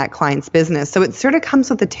responsibility in that client's business. So it sort of comes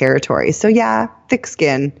with the territory. So yeah, thick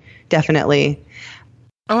skin. Definitely.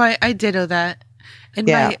 Oh, I ditto that.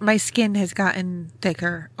 And my skin has gotten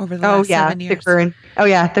thicker over the last 7 years.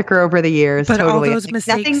 Thicker over the years. But totally. all those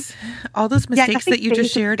mistakes that you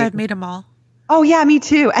just shared, I've made them all. Oh yeah, me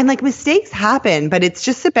too. And like mistakes happen, but it's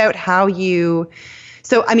just about how you.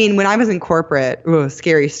 So I mean, when I was in corporate,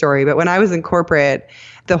 scary story, but when I was in corporate,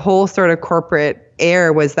 the whole sort of corporate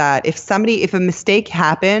air was that if a mistake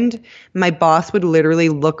happened, my boss would literally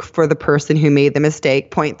look for the person who made the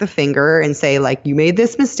mistake, point the finger and say like, you made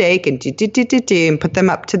this mistake and and put them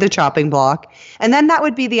up to the chopping block. And then that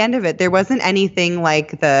would be the end of it. There wasn't anything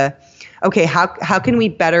like okay, how can we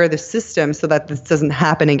better the system so that this doesn't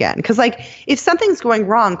happen again? Because like if something's going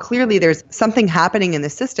wrong, clearly there's something happening in the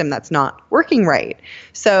system that's not working right.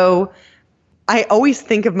 So I always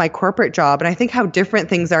think of my corporate job and I think how different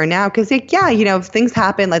things are now because if things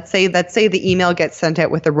happen, let's say the email gets sent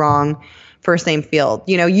out with the wrong first name field.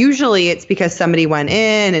 Usually it's because somebody went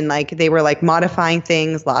in and like they were like modifying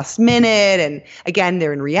things last minute, and again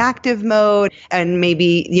they're in reactive mode, and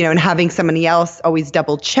maybe and having somebody else always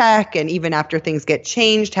double check, and even after things get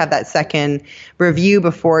changed, have that second review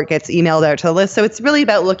before it gets emailed out to the list. So it's really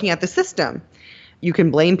about looking at the system. You can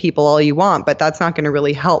blame people all you want, but that's not going to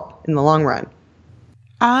really help in the long run.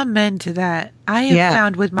 Amen to that. I have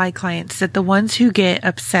found with my clients that the ones who get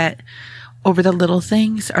upset over the little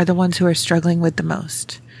things are the ones who are struggling with the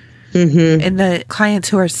most. Mm-hmm. And the clients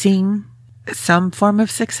who are seeing some form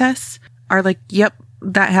of success are like, yep,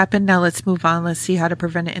 that happened. Now let's move on. Let's see how to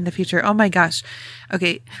prevent it in the future. Oh my gosh.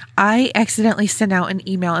 Okay. I accidentally sent out an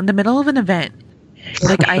email in the middle of an event.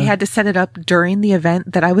 Like I had to set it up during the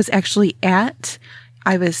event that I was actually at.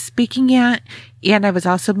 I was speaking at, and I was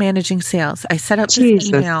also managing sales. I set up this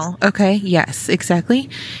email. Okay. Yes, exactly.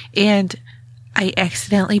 And I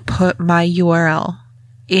accidentally put my URL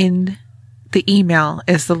in the email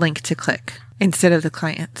as the link to click instead of the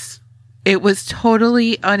client's. It was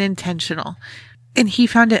totally unintentional. And he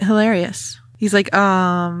found it hilarious. He's like,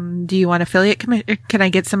 do you want affiliate commission? Can I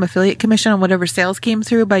get some affiliate commission on whatever sales came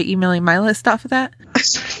through by emailing my list off of that?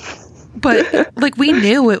 But like we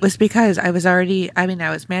knew it was because I was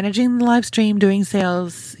managing the live stream, doing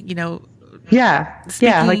sales, Yeah.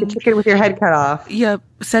 Yeah. Like a chicken with your head cut off. Yep.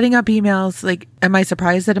 Setting up emails. Like, am I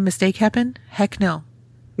surprised that a mistake happened? Heck no.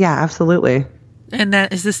 Yeah, absolutely. And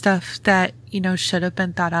that is the stuff that, should have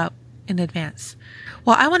been thought out in advance.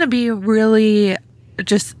 Well, I want to be really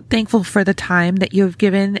just thankful for the time that you've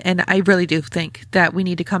given. And I really do think that we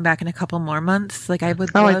need to come back in a couple more months. Like I would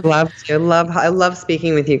I'd love to. I love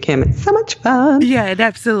speaking with you, Kim. It's so much fun. Yeah, it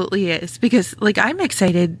absolutely is. Because like I'm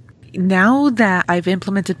excited now that I've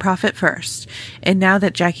implemented Profit First and now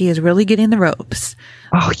that Jackie is really getting the ropes.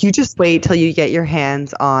 Oh, you just wait till you get your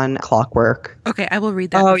hands on Clockwork. Okay, I will read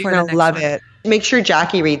that. Oh, you're going to love it. Make sure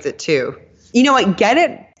Jackie reads it too. You know what?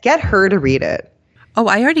 Get her to read it. Oh,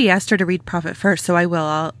 I already asked her to read Profit First, so I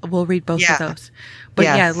will. We'll read both of those. But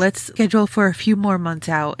yeah, let's schedule for a few more months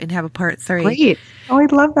out and have a part 3. Great. Oh,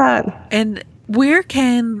 I'd love that. And where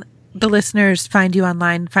can the listeners find you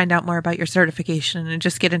online, find out more about your certification, and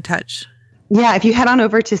just get in touch? Yeah, if you head on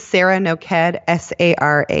over to Sarah Noked,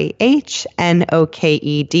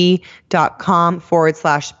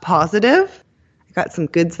 SarahNoked.com/positive. I got some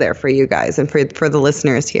goods there for you guys and for the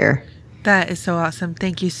listeners here. That is so awesome.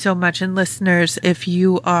 Thank you so much. And listeners, if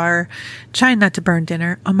you are trying not to burn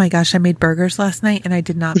dinner, oh my gosh, I made burgers last night and I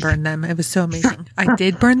did not burn them. It was so amazing. I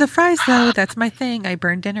did burn the fries though. That's my thing. I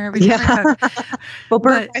burn dinner every time I cook. Well,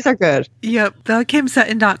 burn fries are good. Yep.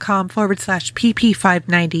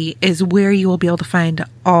 thekimsutton.com/PP590 is where you will be able to find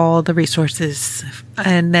all the resources.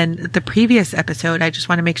 And then the previous episode, I just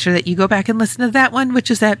want to make sure that you go back and listen to that one,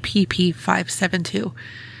 which is at PP572.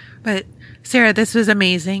 But Sarah, this was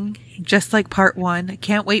amazing. Just like part 1. I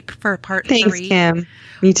can't wait for part 3. Thanks, Kim.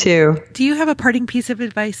 Me too. Do you have a parting piece of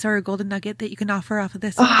advice or a golden nugget that you can offer off of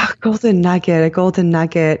this? Oh, a golden nugget. I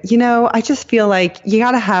just feel like you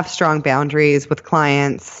got to have strong boundaries with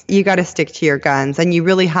clients. You got to stick to your guns, and you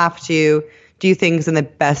really have to do things in the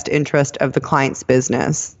best interest of the client's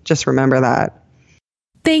business. Just remember that.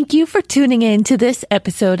 Thank you for tuning in to this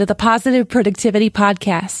episode of the Positive Productivity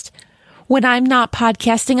Podcast. When I'm not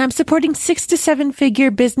podcasting, I'm supporting 6 to 7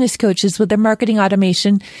 figure business coaches with their marketing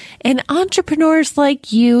automation and entrepreneurs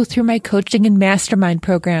like you through my coaching and mastermind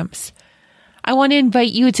programs. I want to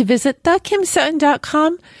invite you to visit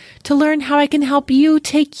thekimsutton.com to learn how I can help you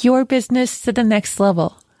take your business to the next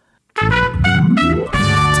level.